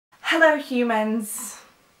Hello humans.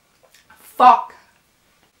 Fuck.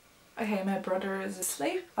 Okay, my brother is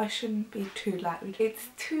asleep. I shouldn't be too loud. It's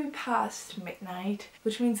 2 past midnight,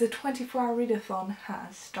 which means the 24-hour readathon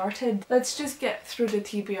has started. Let's just get through the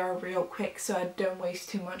TBR real quick so I don't waste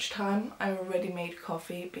too much time. I already made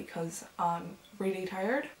coffee because I'm really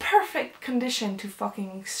tired. Perfect condition to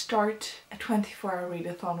fucking start a 24-hour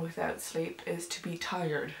readathon without sleep is to be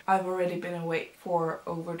tired. I've already been awake for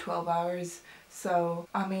over 12 hours. So,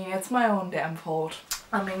 I mean, it's my own damn fault.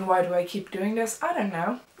 I mean, why do I keep doing this? I don't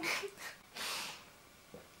know.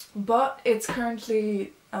 But it's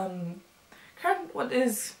currently, what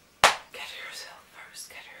is,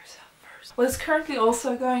 what's currently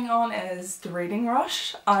also going on is the reading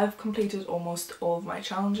rush. I've completed almost all of my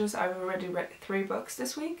challenges. I've already read 3 books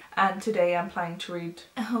this week, and today I'm planning to read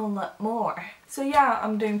a whole lot more. So yeah,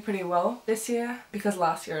 I'm doing pretty well this year, because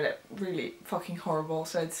last year I did really fucking horrible,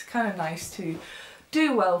 so it's kind of nice to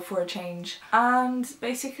do well for a change. And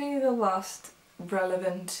basically the last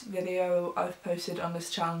relevant video I've posted on this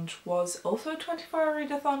challenge was also a 24-hour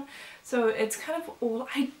readathon, so it's kind of all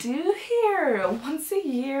I do here. Once a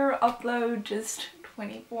year upload just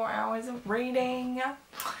 24 hours of reading.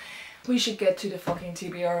 We should get to the fucking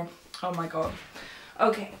TBR. Oh my god.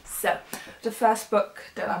 Okay, so the first book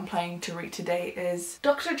that I'm planning to read today is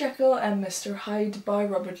Dr. Jekyll and Mr. Hyde by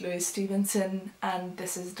Robert Louis Stevenson, and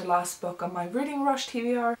this is the last book on my Reading Rush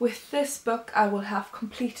TBR. With this book I will have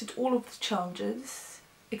completed all of the challenges,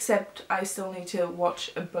 except I still need to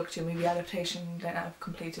watch a book to movie adaptation, then I've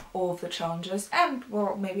completed all of the challenges, and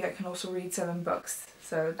well, maybe I can also read 7 books,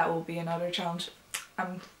 so that will be another challenge.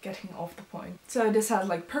 I'm getting off the point. So this has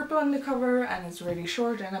like purple on the cover and it's really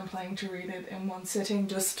short, and I'm planning to read it in one sitting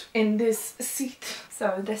just in this seat.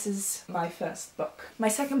 So this is my first book. My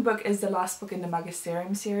second book is the last book in the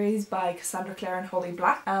Magisterium series by Cassandra Clare and Holly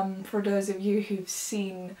Black. For those of you who've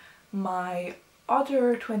seen my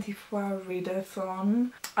other 24-hour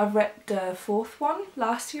readathon, I read the 4th one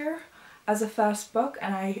last year as a first book,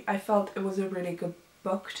 and I felt it was a really good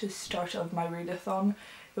book to start off my readathon.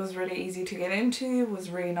 It was really easy to get into, it was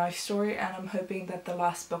a really nice story, and I'm hoping that the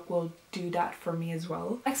last book will do that for me as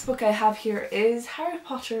well. Next book I have here is Harry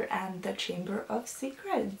Potter and the Chamber of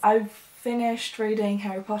Secrets. I've finished reading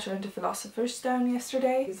Harry Potter and the Philosopher's Stone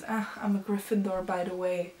yesterday. I'm a Gryffindor, by the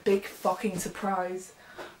way. Big fucking surprise.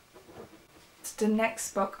 The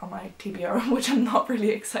next book on my TBR, which I'm not really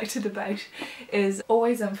excited about, is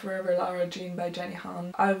Always and Forever Lara Jean by Jenny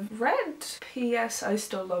Han. I've read P.S. I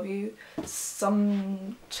Still Love You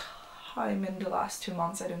some time in the last 2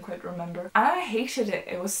 months, I don't quite remember. And I hated it,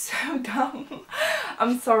 it was so dumb.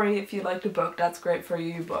 I'm sorry if you like the book, that's great for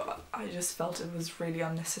you, but I just felt it was really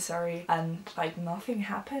unnecessary and like nothing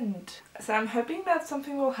happened. So I'm hoping that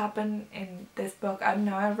something will happen in this book. I don't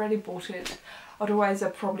know, I already bought it. Otherwise I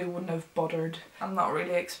probably wouldn't have bothered. I'm not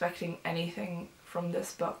really expecting anything from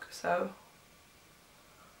this book, so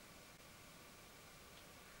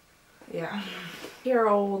yeah. Here are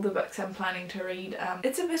all the books I'm planning to read.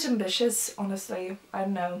 It's a bit ambitious, honestly. I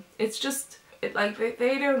don't know. It's just,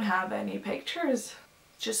 they don't have any pictures.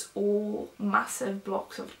 Just all massive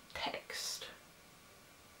blocks of text.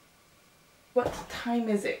 What time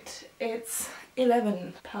is it? It's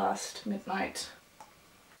 11 past midnight.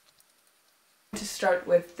 To start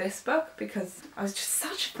with this book because I was just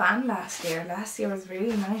such a fan last year. Last year was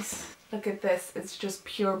really nice. Look at this, it's just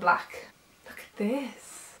pure black. Look at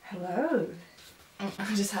this. Hello.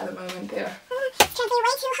 I just had a moment there. It's gonna be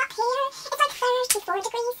way too hot here. It's like 34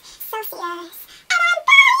 degrees Celsius. And I'm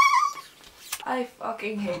dying! I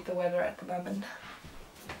fucking hate the weather at the moment.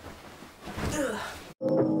 Ugh.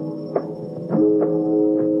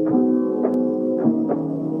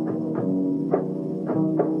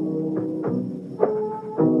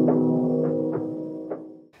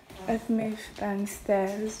 I've moved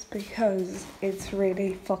downstairs because it's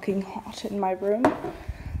really fucking hot in my room,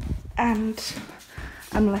 and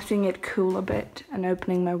I'm letting it cool a bit and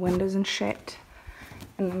opening my windows and shit,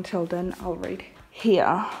 and until then I'll read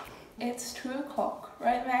here. It's 2 o'clock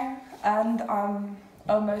right now and I'm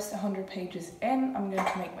almost 100 pages in. I'm going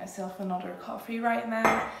to make myself another coffee right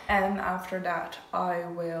now, and after that I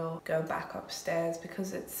will go back upstairs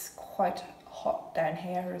because it's quite hot down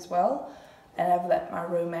here as well. And I've let my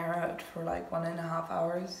room air out for like 1.5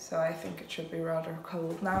 hours, so I think it should be rather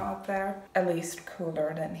cold now up there. At least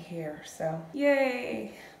cooler than here, so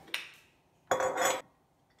yay!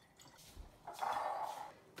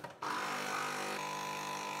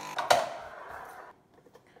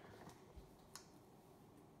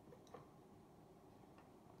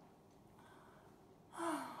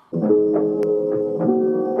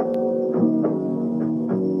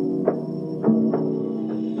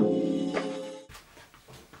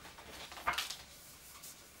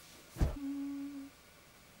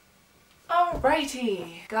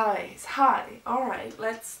 Righty, guys, hi. Alright,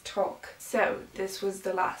 let's talk. So, this was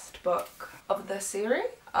the last book of the series.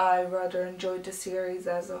 I rather enjoyed the series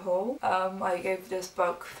as a whole. I gave this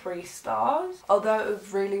book 3 stars, although it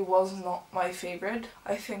really was not my favourite.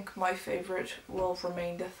 I think my favourite will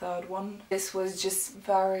remain the third one. This was just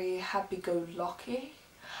very happy-go-lucky.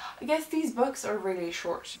 I guess these books are really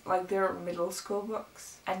short, like they're middle school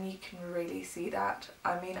books, and you can really see that.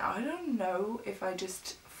 I mean, I don't know if I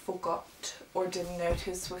just forgot or didn't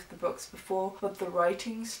notice with the books before, but the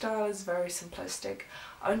writing style is very simplistic.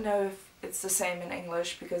 I don't know if it's the same in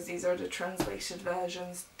English because these are the translated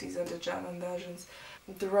versions, these are the German versions.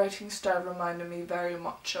 The writing style reminded me very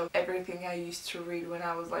much of everything I used to read when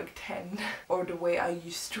I was like 10, or the way I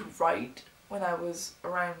used to write when I was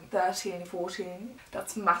around 13, 14.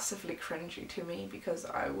 That's massively cringy to me because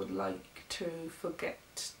I would like to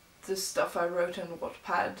forget the stuff I wrote on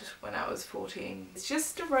Wattpad when I was 14. It's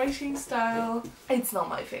just the writing style. It's not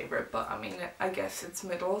my favourite, but I mean, I guess it's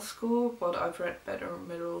middle school, but I've read better in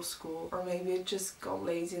middle school. Or maybe it just got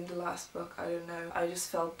lazy in the last book, I don't know. I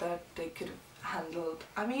just felt that they could have handled,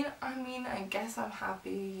 I mean, I guess I'm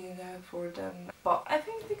happy, you know, for them, but I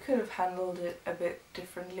think they could have handled it a bit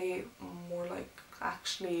differently, more like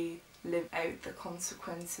actually live out the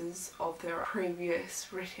consequences of their previous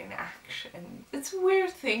written action. It's a weird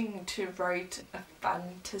thing to write a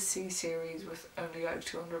fantasy series with only like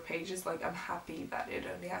 200 pages. Like, I'm happy that it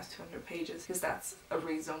only has 200 pages because that's a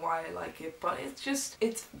reason why I like it, but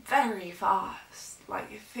it's very fast.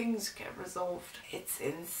 Like, things get resolved. It's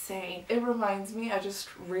insane. It reminds me, I just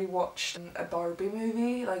rewatched a Barbie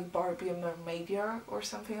movie, like Barbie and Mermaidia or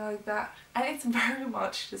something like that, and it's very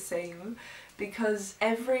much the same because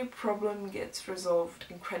every problem gets resolved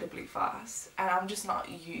incredibly fast, and I'm just not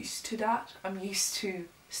used to that. I'm used to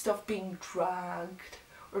stuff being dragged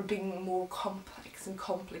or being more complex and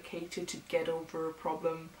complicated to get over a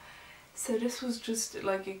problem. So this was just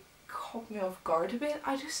like, it caught me off guard a bit.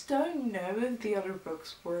 I just don't know if the other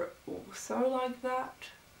books were also like that.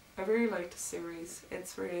 I really like the series.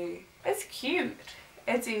 It's cute,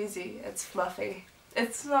 it's easy, it's fluffy.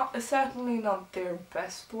 It's certainly not their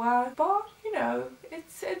best work, but you know,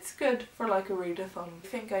 it's good for like a read-a-thon. I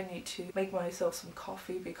think I need to make myself some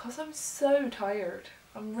coffee because I'm so tired.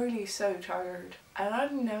 I'm really so tired, and I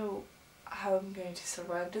don't know how I'm going to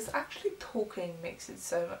survive this. Actually, talking makes it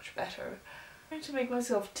so much better. I'm going to make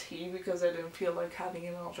myself tea because I don't feel like having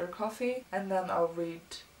another coffee, and then I'll read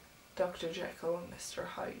Dr. Jekyll and Mr.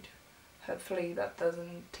 Hyde. Hopefully that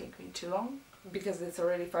doesn't take me too long because it's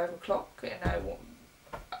already 5 o'clock and I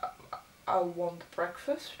want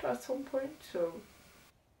breakfast at some point, so.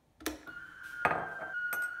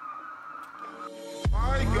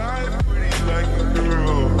 My guy pretty like a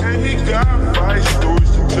girl, and he got 5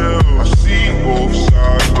 stories to tell. I see both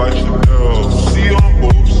sides like Chanel, see on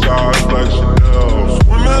both sides like Chanel.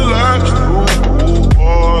 Swimming laps through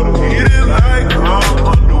water, eating like I'm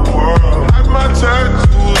underworld. Have my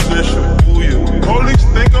tattoos in Shibuya, police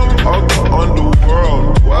think I'm out the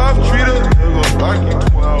underworld. 12 treat a nigga like you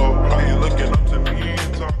 12. How you looking up to me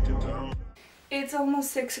and talking down? It's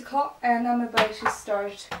almost 6 o'clock and I'm about to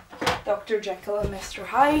start Dr. Jekyll and Mr.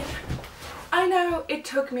 Hyde. I know it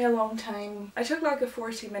took me a long time. I took like a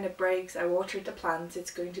 40-minute break. I watered the plants.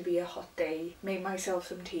 It's going to be a hot day. Made myself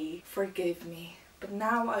some tea. Forgive me. But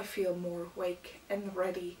now I feel more awake and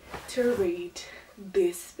ready to read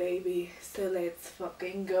this baby. So let's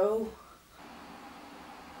fucking go.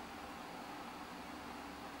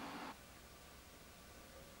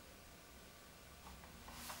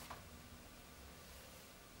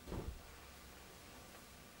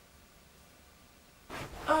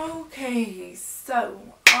 Okay, so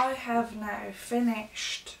I have now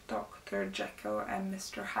finished Dr. Jekyll and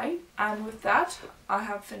Mr. Hyde, and with that I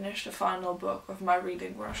have finished the final book of my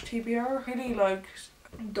reading rush TBR. I really liked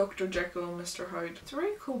Dr. Jekyll and Mr. Hyde. It's a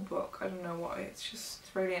really cool book, I don't know why, it's just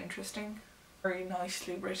really interesting, very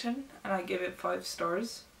nicely written, and I give it 5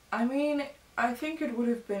 stars. I mean, I think it would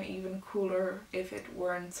have been even cooler if it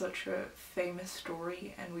weren't such a famous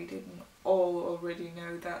story and we didn't all already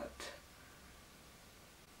know that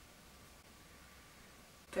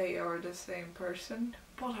they are the same person,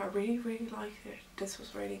 but I really liked it. This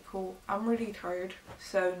was really cool. I'm really tired,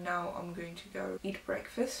 so now I'm going to go eat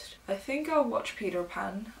breakfast. I think I'll watch Peter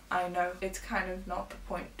Pan. I know it's kind of not the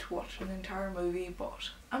point to watch an entire movie,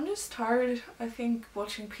 but I'm just tired. I think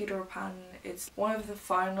watching Peter Pan, it's one of the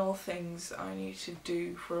final things I need to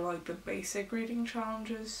do for like the basic reading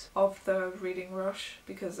challenges of the reading rush,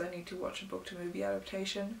 because I need to watch a book to movie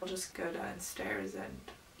adaptation. I'll just go downstairs and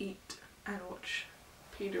eat and watch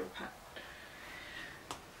Peter Pan.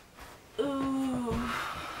 Ooh.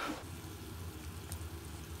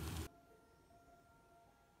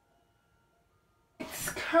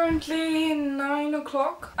 currently 9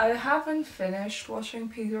 o'clock. I haven't finished watching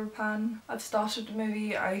Peter Pan. I've started the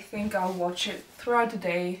movie. I think I'll watch it throughout the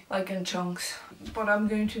day, like in chunks. But I'm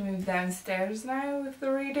going to move downstairs now with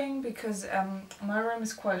the reading because my room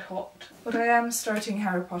is quite hot. But I am starting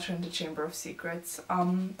Harry Potter and the Chamber of Secrets.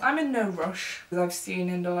 I'm in no rush. I've seen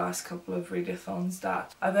in the last couple of read-a-thons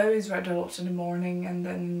that I've always read a lot in the morning and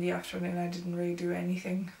then in the afternoon I didn't really do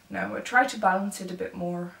anything. No, I try to balance it a bit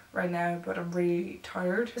more right now, but I'm really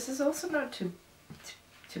tired. This is also not too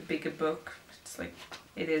big a book. It's like,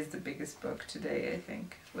 it is the biggest book today, I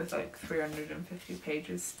think, with like 350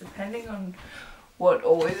 pages, depending on what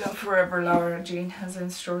Always and Forever Laura Jean has in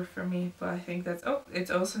store for me. But I think that's, oh,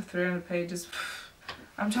 it's also 300 pages.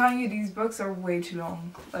 I'm telling you, these books are way too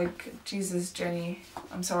long. Like, Jesus, Jenny,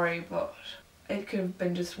 I'm sorry, but it could have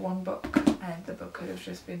been just one book and the book could have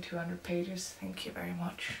just been 200 pages. Thank you very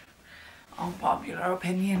much. Unpopular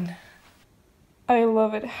opinion. I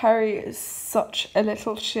love it. Harry is such a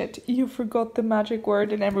little shit. You forgot the magic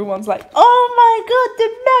word and everyone's like, oh my god, the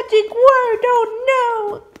magic word, oh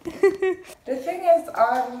no! The thing is,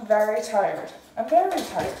 I'm very tired. I'm very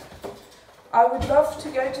tired. I would love to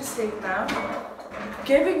go to sleep now.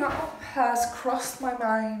 Giving up has crossed my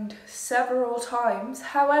mind several times.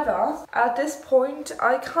 However, at this point,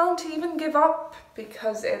 I can't even give up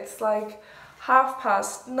because it's like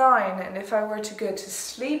 9:30, and if I were to go to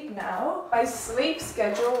sleep now, my sleep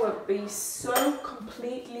schedule would be so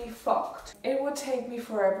completely fucked. It would take me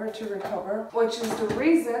forever to recover, which is the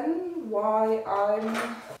reason why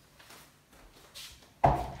I'm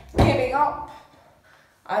giving up.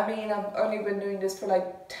 I mean, I've only been doing this for like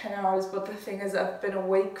 10 hours, but the thing is I've been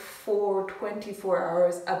awake for 24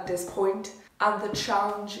 hours at this point, and the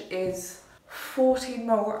challenge is 40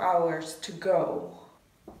 more hours to go.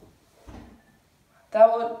 That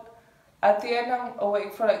would, at the end I'm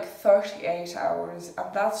awake for like 38 hours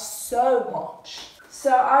and that's so much.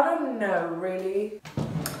 So I don't know really.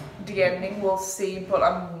 The ending we'll see, but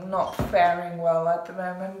I'm not faring well at the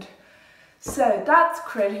moment. So that's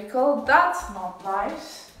critical, that's not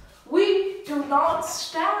nice. We do not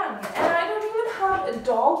stand, and I don't even have a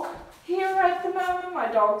dog here at the moment. My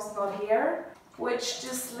dog's not here, which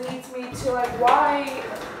just leads me to like,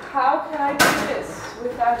 how can I do this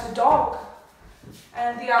without a dog?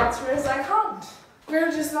 And the answer is I can't.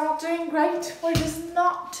 We're just not doing great. We're just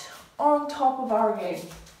not on top of our game.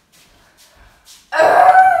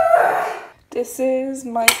 This is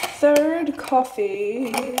my third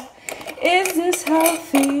coffee. Is this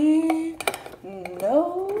healthy?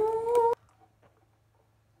 No.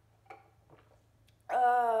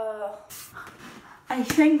 I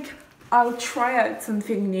think I'll try out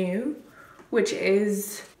something new, which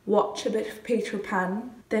is watch a bit of Peter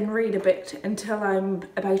Pan, then read a bit until I'm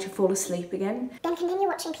about to fall asleep again. Then continue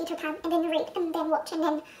watching Peter Pan, and then read, and then watch, and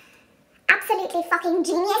then absolutely fucking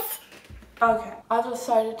genius. Okay, I've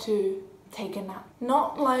decided to take a nap.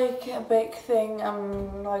 Not like a big thing,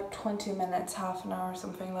 like 20 minutes, half an hour,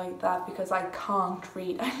 something like that, because I can't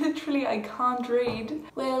read. I can't read.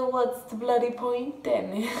 Well, what's the bloody point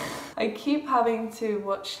then? I keep having to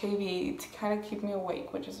watch TV to kind of keep me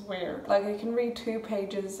awake, which is weird. Like, I can read 2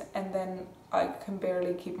 pages and then I can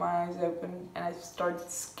barely keep my eyes open and I start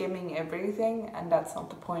skimming everything, and that's not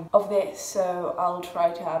the point of this. So I'll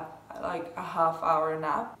try to have like a half-hour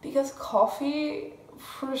nap, because coffee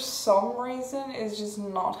for some reason is just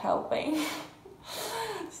not helping.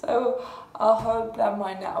 So I hope that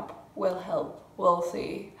my nap will help. We'll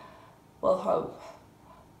see. We'll hope.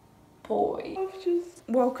 Boy. I've just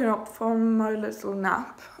woken up from my little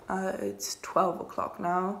nap. It's 12 o'clock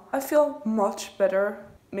now. I feel much better.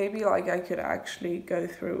 Maybe like I could actually go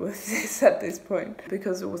through with this at this point,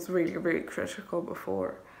 because it was really, really critical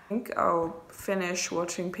before. I think I'll finish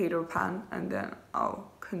watching Peter Pan and then I'll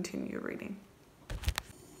continue reading.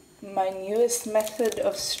 My newest method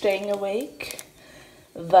of staying awake,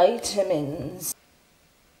 vitamins.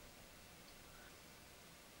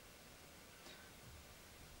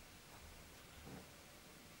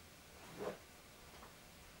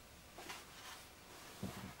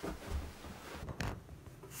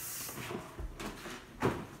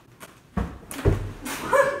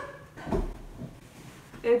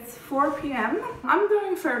 It's 4 p.m. I'm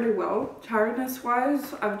doing fairly well, tiredness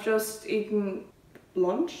wise. I've just eaten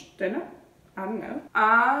lunch, dinner, I don't know.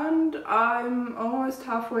 And I'm almost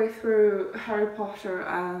halfway through Harry Potter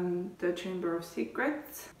and the Chamber of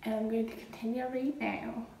Secrets. And I'm going to continue read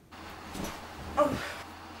now. Oh.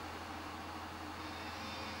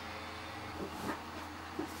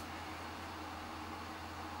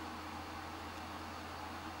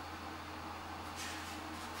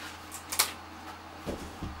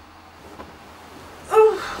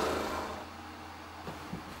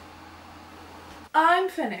 I'm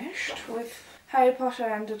finished with Harry Potter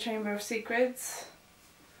and the Chamber of Secrets.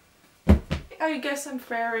 I guess I'm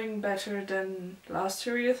faring better than last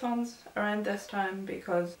two readathons around this time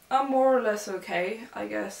because I'm more or less okay, I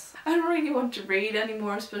guess. I don't really want to read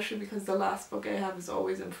anymore, especially because the last book I have is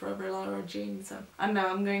Always and Forever Lara Jean, so I know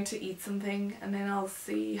I'm going to eat something and then I'll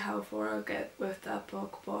see how far I'll get with that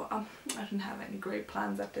book, but I don't have any great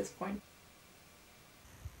plans at this point.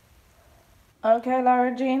 Okay,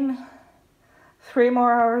 Lara Jean, 3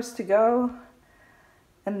 more hours to go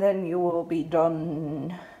and then you will be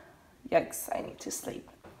done. Yikes, I need to sleep.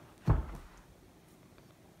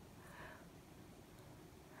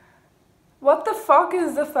 What the fuck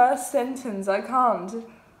is the first sentence? I can't.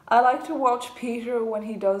 I like to watch Peter when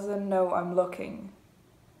he doesn't know I'm looking.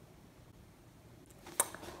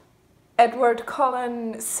 Edward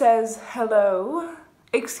Cullen says hello.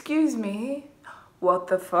 Excuse me. What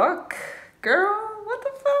the fuck? Girl, what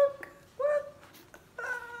the fuck? What?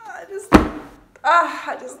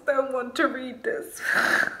 I just don't want to read this.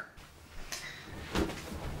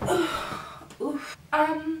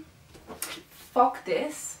 Fuck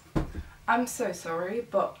this. I'm so sorry,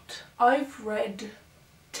 but I've read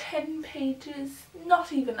 10 pages,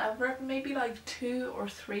 not even, I've read maybe like 2 or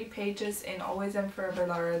 3 pages in Always and Forever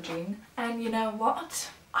Lara Jean, and you know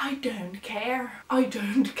what? I don't care. I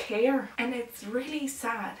don't care. And it's really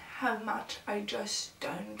sad how much I just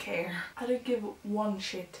don't care. I don't give one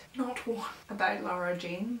shit, not one, about Lara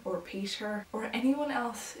Jean or Peter or anyone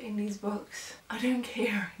else in these books. I don't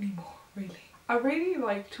care anymore, really. I really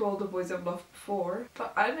liked To All the Boys I've Loved Before,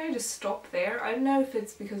 but I don't know, just stop there. I don't know if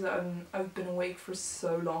it's because I've been awake for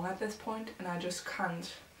so long at this point and I just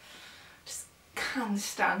can't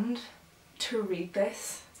stand to read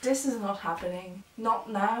this. This is not happening. Not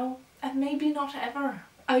now, and maybe not ever.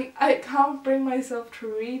 I can't bring myself to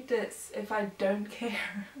read this if I don't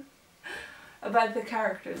care about the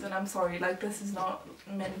characters, and I'm sorry, like, this is not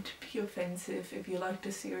meant to be offensive. If you like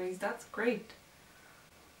the series, that's great.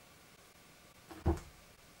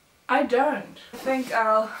 I don't. I think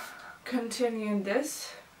I'll continue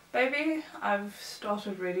this, baby. I've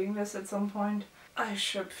started reading this at some point. I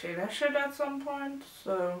should finish it at some point,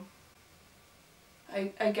 so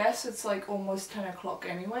I guess it's like almost 10 o'clock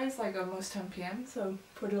anyways, like almost 10 p.m. So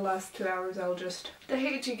for the last 2 hours I'll just... The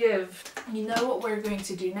Hate You Give. You know what we're going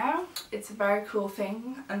to do now? It's a very cool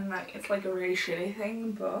thing and like it's like a really shitty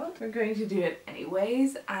thing, but we're going to do it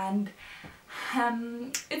anyways, and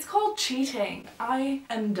it's called cheating. I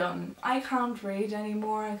am done. I can't read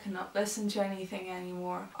anymore. I cannot listen to anything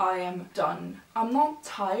anymore. I am done. I'm not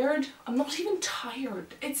tired. I'm not even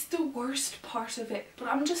tired. It's the worst part of it, but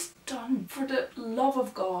I'm just done. For the love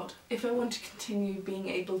of God, if I want to continue being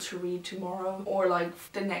able to read tomorrow or like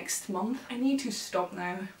the next month, I need to stop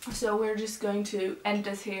now. So we're just going to end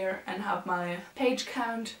this here and have my page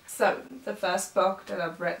count. So the first book that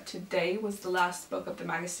I've read today was the last book of the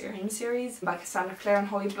Magisterium series by Cassandra Clare and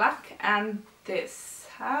Holly Black, and this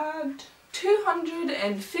had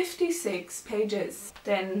 256 pages.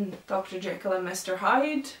 Then Dr. Jekyll and Mr.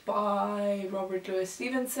 Hyde by Robert Louis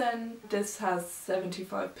Stevenson. This has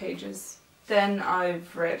 75 pages. Then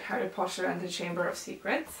I've read Harry Potter and the Chamber of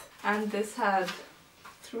Secrets, and this had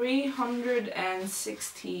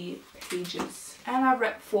 360 pages. And I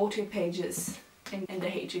read 40 pages in The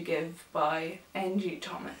Hate You Give by N.G.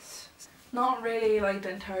 Thomas. Not really like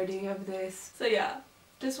the entirety of this. So yeah,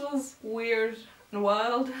 this was weird and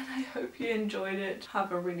wild and I hope you enjoyed it.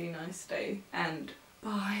 Have a really nice day and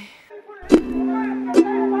bye.